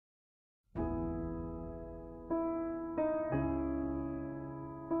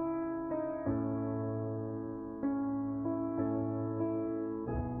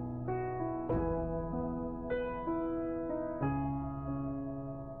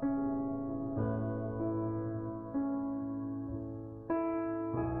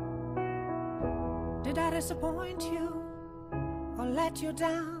Did I disappoint you or let you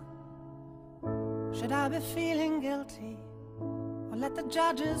down? Should I be feeling guilty or let the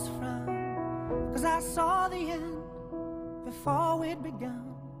judges frown? 'Cause I saw the end before we'd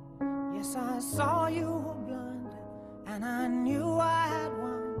begun. Yes, I saw you were blind and I knew I had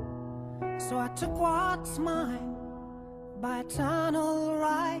won. So I took what's mine by eternal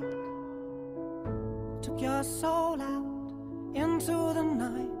right. Took your soul out into the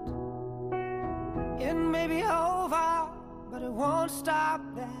night. It may be over, but it won't stop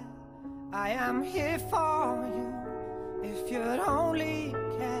there. I am here for you if you'd only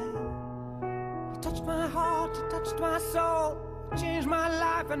care. You touched my heart, you touched my soul, changed my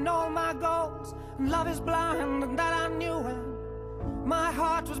life and all my goals. And love is blind, and that I knew when my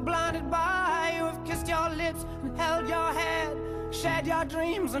heart was blinded by you. Have kissed your lips and held your head, shared your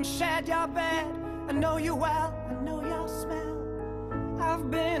dreams and shared your bed. I know you well, I know your smell.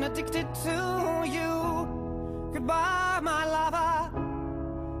 I've been addicted to you. Goodbye, my lover.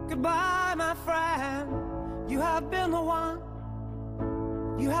 Goodbye, my friend. You have been the one.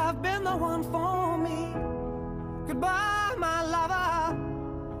 You have been the one for me. Goodbye, my lover.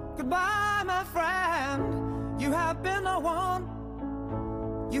 Goodbye, my friend. You have been the one.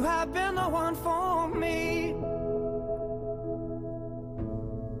 You have been the one for me.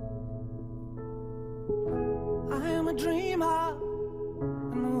 I am a dreamer,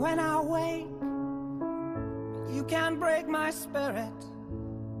 and when I wake, you can't break my spirit.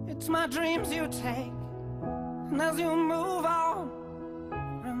 It's my dreams you take. And as you move on,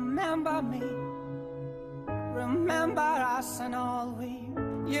 remember me. Remember us and all we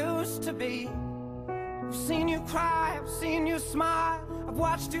used to be. I've seen you cry, I've seen you smile, I've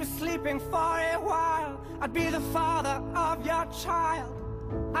watched you sleeping for a while. I'd be the father of your child.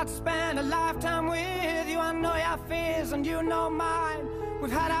 I'd spend a lifetime with you. I know your fears and you know mine.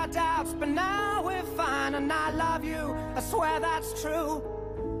 We've had our doubts, but now we're fine. And I love you, I swear that's true.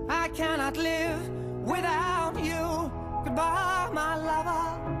 I cannot live without you. Goodbye, my lover.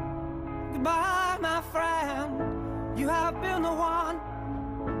 Goodbye, my friend. You have been the one.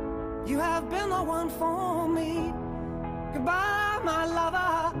 You have been the one for me. Goodbye, my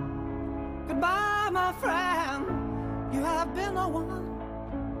lover. Goodbye, my friend. You have been the one.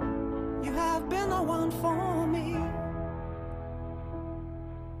 You have been the one for me.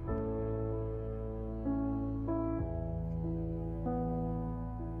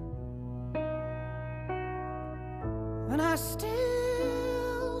 And I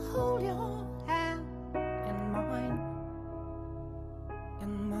still hold your hand in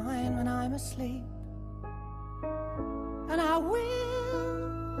mine when I'm asleep. And I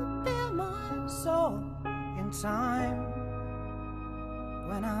will bare my soul in time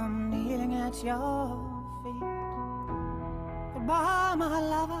when I'm kneeling at your feet. Goodbye, my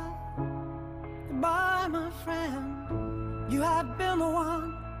lover. Goodbye, my friend. You have been the one.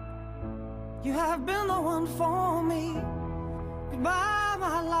 You have been the one for me. Goodbye,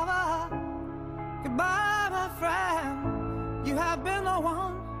 my lover. Goodbye, my friend. You have been the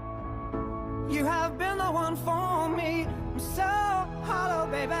one. You have been the one for me. I'm so hollow,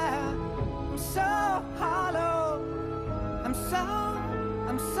 baby. I'm so hollow.